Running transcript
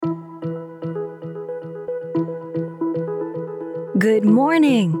Good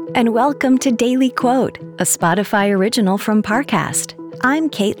morning, and welcome to Daily Quote, a Spotify original from Parcast. I'm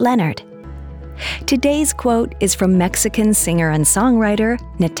Kate Leonard. Today's quote is from Mexican singer and songwriter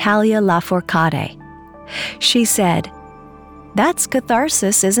Natalia Lafourcade. She said, "That's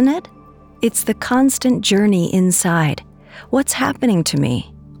catharsis, isn't it? It's the constant journey inside. What's happening to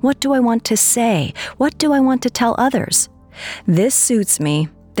me? What do I want to say? What do I want to tell others? This suits me.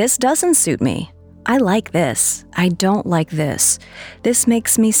 This doesn't suit me. I like this. I don't like this. This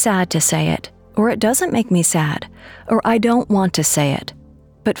makes me sad to say it, or it doesn't make me sad, or I don't want to say it.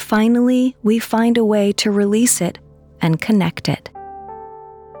 But finally, we find a way to release it and connect it."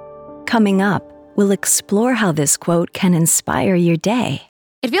 Coming up, we'll explore how this quote can inspire your day.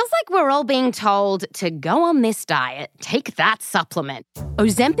 It feels like we're all being told to go on this diet, take that supplement.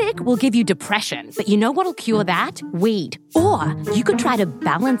 Ozempic will give you depression, but you know what'll cure that? Weed. Or you could try to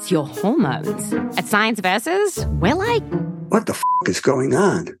balance your hormones. At Science Versus, we're like, what the is going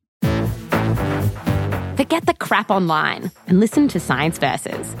on? Forget the crap online and listen to Science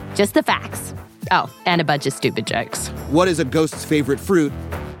Versus. Just the facts. Oh, and a bunch of stupid jokes. What is a ghost's favorite fruit?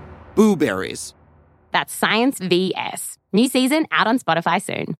 Blueberries. That's Science VS. New season out on Spotify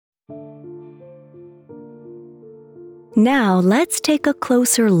soon. Now, let's take a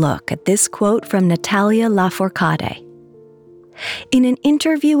closer look at this quote from Natalia Lafourcade. In an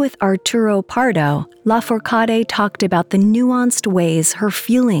interview with Arturo Pardo, Lafourcade talked about the nuanced ways her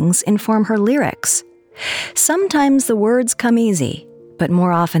feelings inform her lyrics. Sometimes the words come easy, but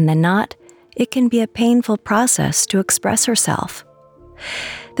more often than not, it can be a painful process to express herself.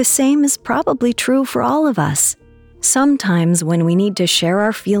 The same is probably true for all of us. Sometimes when we need to share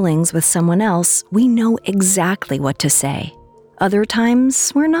our feelings with someone else, we know exactly what to say. Other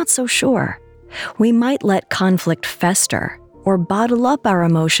times, we're not so sure. We might let conflict fester or bottle up our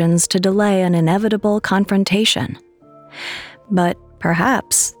emotions to delay an inevitable confrontation. But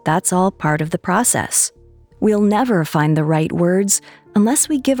perhaps that's all part of the process. We'll never find the right words unless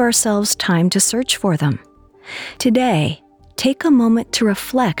we give ourselves time to search for them. Today, take a moment to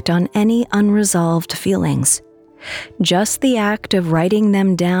reflect on any unresolved feelings. Just the act of writing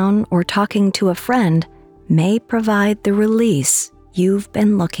them down or talking to a friend may provide the release you've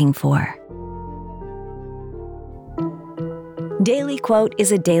been looking for. Daily Quote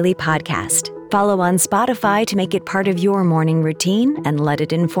is a daily podcast. Follow on Spotify to make it part of your morning routine and let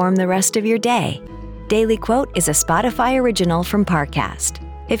it inform the rest of your day. Daily Quote is a Spotify original from Parcast.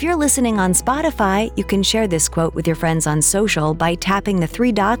 If you're listening on Spotify, you can share this quote with your friends on social by tapping the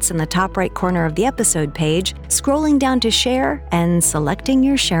 3 dots in the top right corner of the episode page, scrolling down to share, and selecting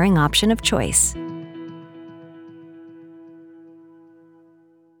your sharing option of choice.